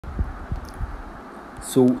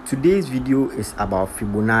So today's video is about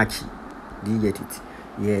Fibonacci. Do you get it?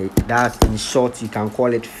 Yeah, that's in short, you can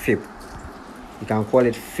call it Fib. You can call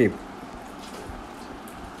it Fib.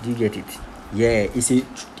 Do you get it? Yeah, it's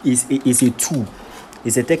a tool.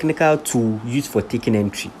 It's a technical tool used for taking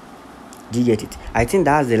entry. Do you get it? I think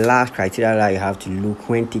that's the last criteria that you have to look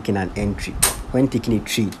when taking an entry, when taking a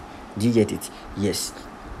trade. Do you get it? Yes.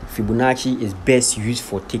 Fibonacci is best used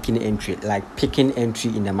for taking entry, like picking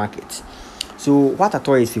entry in the market. So what at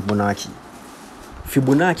all is Fibonacci?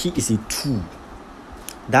 Fibonacci is a tool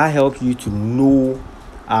that helps you to know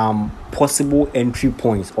possible entry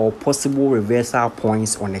points or possible reversal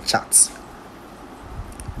points on a chart.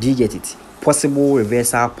 Do you get it? Possible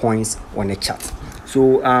reversal points on a chart.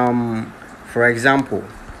 So for example,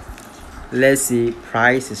 let's say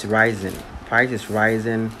price is rising,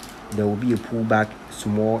 there will be a pullback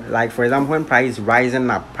small. Like for example, when price is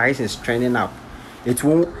rising up, price is trending up, it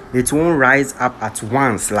won't rise up at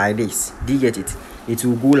once like this. Do you get it? It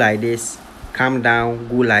will go like this, come down,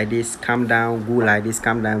 go like this, come down, go like this,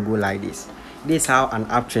 come down, go like this. This is how an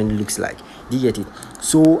uptrend looks like. Do you get it?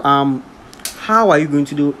 So how are you going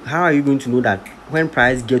to know that when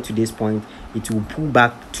price get to this point, it will pull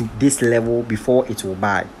back to this level before it will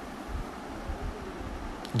buy?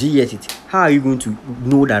 Do you get it? How are you going to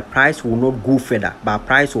know that price will not go further, but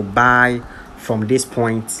price will buy from this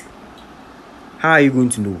point? How are you going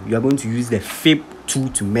to know? You are going to use the Fib tool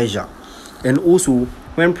to measure. And also,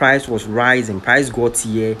 when price was rising, price got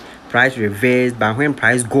here, price reversed, but when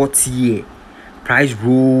price got here, price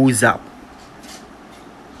rose up.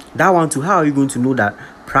 That one too, how are you going to know that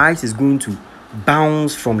price is going to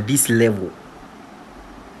bounce from this level?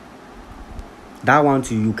 That one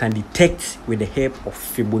too, you can detect with the help of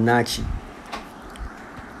Fibonacci.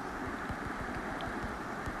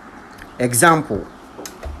 Example,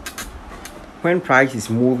 when price is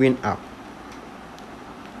moving up,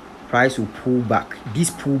 price will pull back. This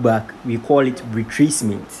pullback, we call it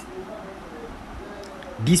retracement.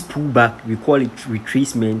 This pullback, we call it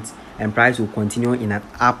retracement, and price will continue in an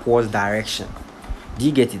upwards direction. Do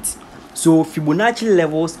you get it? So Fibonacci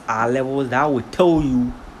levels are levels that will tell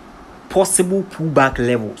you possible pullback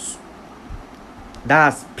levels.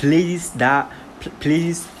 That's places that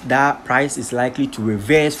price is likely to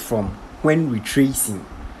reverse from when retracing.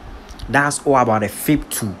 That's all about a Fib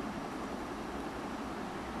tool.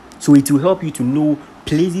 So it will help you to know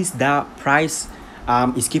places that price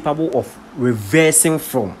is capable of reversing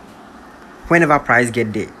from whenever price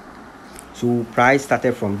get there. So price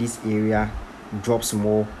started from this area, drops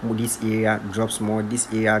more, this area drops more,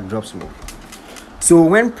 this area drops more. So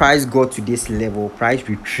when price got to this level, price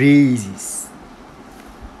retraces.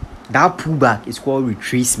 That pullback is called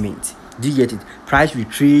retracement. Do you get it? Price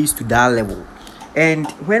retraced to that level. And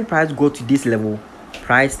when price got to this level,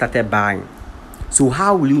 price started buying. So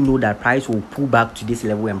how will you know that price will pull back to this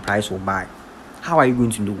level and price will buy? How are you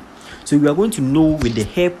going to know? So you are going to know with the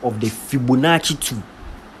help of the Fibonacci tool.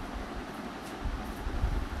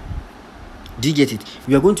 Do you get it?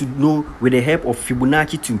 You are going to know with the help of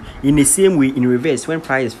Fibonacci tool. In the same way, in reverse, when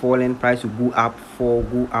price is falling, price will go up, fall,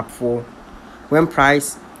 go up, fall. When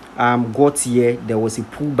price got here, there was a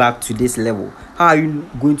pullback to this level. How are you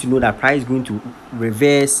going to know that price is going to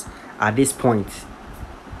reverse at this point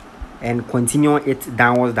and continue its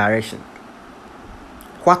downwards direction?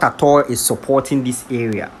 What at all is supporting this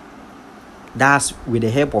area? That's with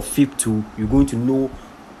the help of Fib tool, you're going to know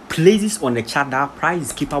places on the chart that price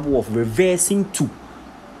is capable of reversing to,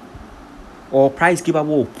 or price is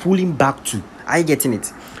capable of pulling back to. Are you getting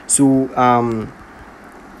it? So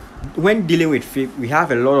when dealing with Fib, we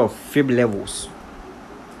have a lot of Fib levels.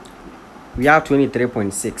 We have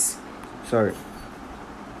 23.6, sorry,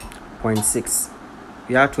 0.6.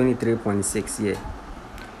 We have 23.6 here.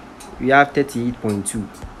 We have 38.2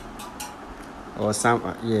 or some,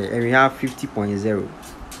 yeah, and we have 50.0.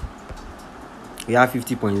 We have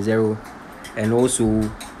 50.0, and also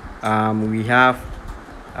we have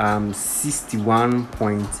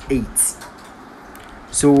 61.8.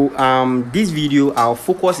 So this video, our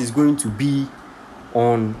focus is going to be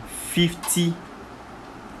on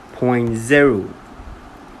 50.0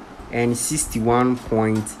 and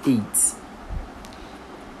 61.8.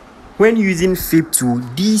 When using Fib tool,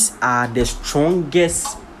 these are the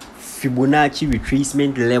strongest Fibonacci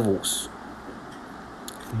retracement levels.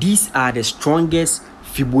 These are the strongest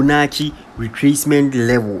Fibonacci retracement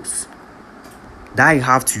levels that you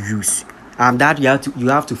have to use, and that you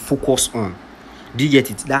have to focus on. Do you get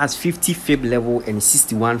it? That's 50 Fib level and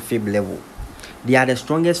 61 Fib level. They are the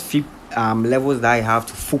strongest Fib levels that I have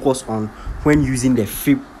to focus on when using the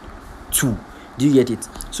Fib tool. Do you get it?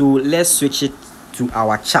 So let's switch it to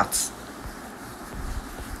our charts.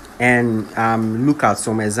 and look at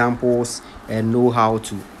some examples and know how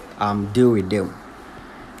to deal with them.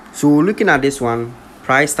 So looking at this one,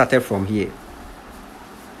 price started from here.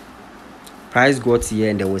 Price got here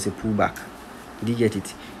and there was a pullback. Did you get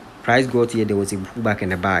it? Price got here, there was a pullback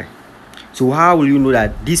and a buy. So how will you know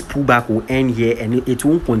that this pullback will end here and it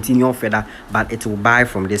won't continue further, but it will buy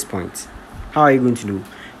from this point? How are you going to know?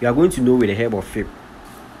 You are going to know with the help of Fib.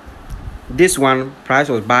 This one, price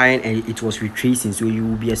was buying and it was retracing, so you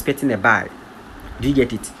will be expecting a buy. Do you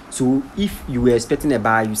get it? So if you were expecting a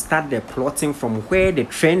buy, you start the plotting from where the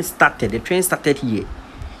trend started. The trend started here.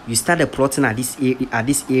 You start the plotting at this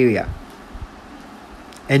area,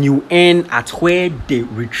 and you end at where the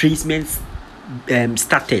retracement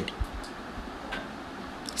started.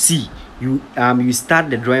 See, you start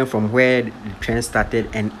the drawing from where the trend started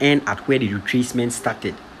and end at where the retracement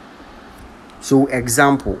started. So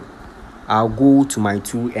example, I'll go to my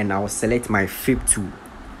tool and I'll select my Fib tool.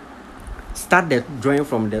 Start the drawing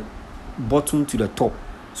from the bottom to the top.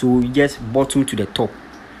 So you just bottom to the top.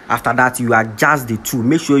 After that, you adjust the tool.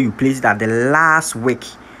 Make sure you place it at the last wick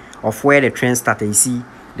of where the trend started. You see,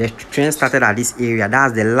 the trend started at this area.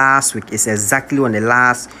 That's the last wick. It's exactly on the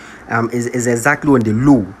last is exactly on the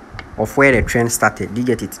low of where the trend started. Do you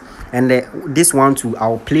get it? And this one too,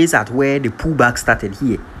 I'll place at where the pullback started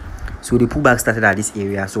here. So the pullback started at this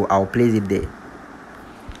area, so I'll place it there.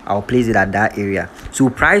 I'll place it at that area. So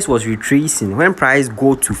price was retracing. When price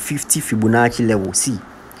go to 50 Fibonacci level, see,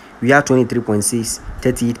 we have 23.6,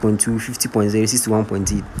 38.2, 50.0,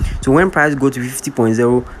 61.8. So when price go to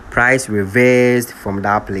 50.0, price reversed from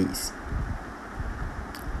that place.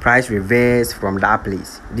 Price reversed from that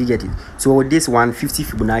place. Do you get it? So this one, 50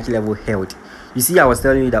 Fibonacci level held. You see, I was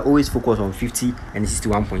telling you that always focus on 50 and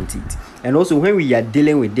 61.8. And also when we are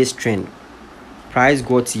dealing with this trend, price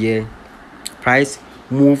got here, price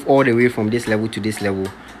moved all the way from this level to this level,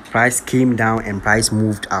 price came down and price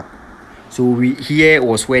moved up. So here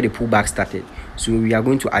was where the pullback started. So we are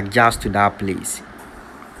going to adjust to that place.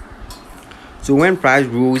 So when price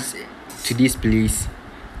rose to this place,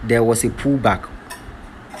 there was a pullback,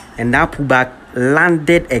 and that pullback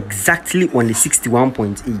landed exactly on the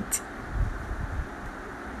 61.8.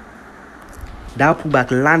 That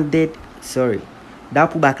pullback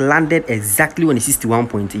landed exactly on the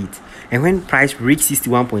 61.8. And when price reached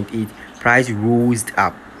 61.8, price rose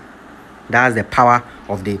up. That's the power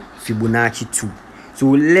of the Fibonacci tool. So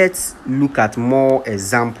let's look at more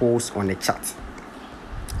examples on the chart.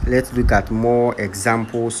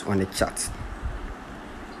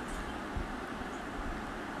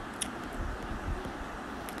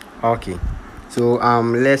 Okay, so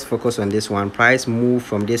let's focus on this one. Price moved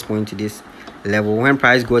from this point to this level. When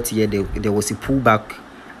price got here, there was a pullback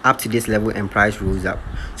up to this level and price rose up.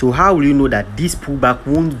 So how will you know that this pullback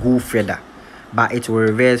won't go further, but it will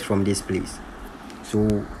reverse from this place? So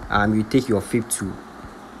you take your Fib tool,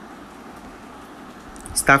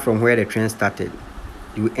 start from where the trend started,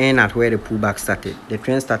 you end at where the pullback started. The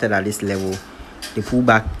trend started at this level, the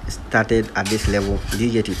pullback started at this level. Do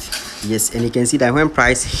you get it? Yes. And you can see that when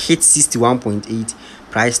price hit 61.8,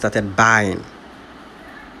 price started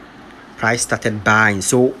buying.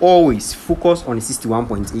 So always focus on the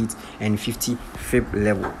 61.8 and 50 Fib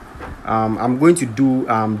level. I'm going to do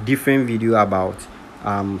different video about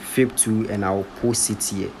Fib 2, and I'll post it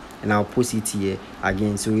here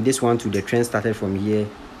again. So with this one too, the trend started from here,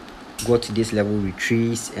 got to this level,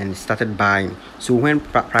 retraced and started buying. So when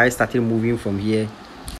price started moving from here,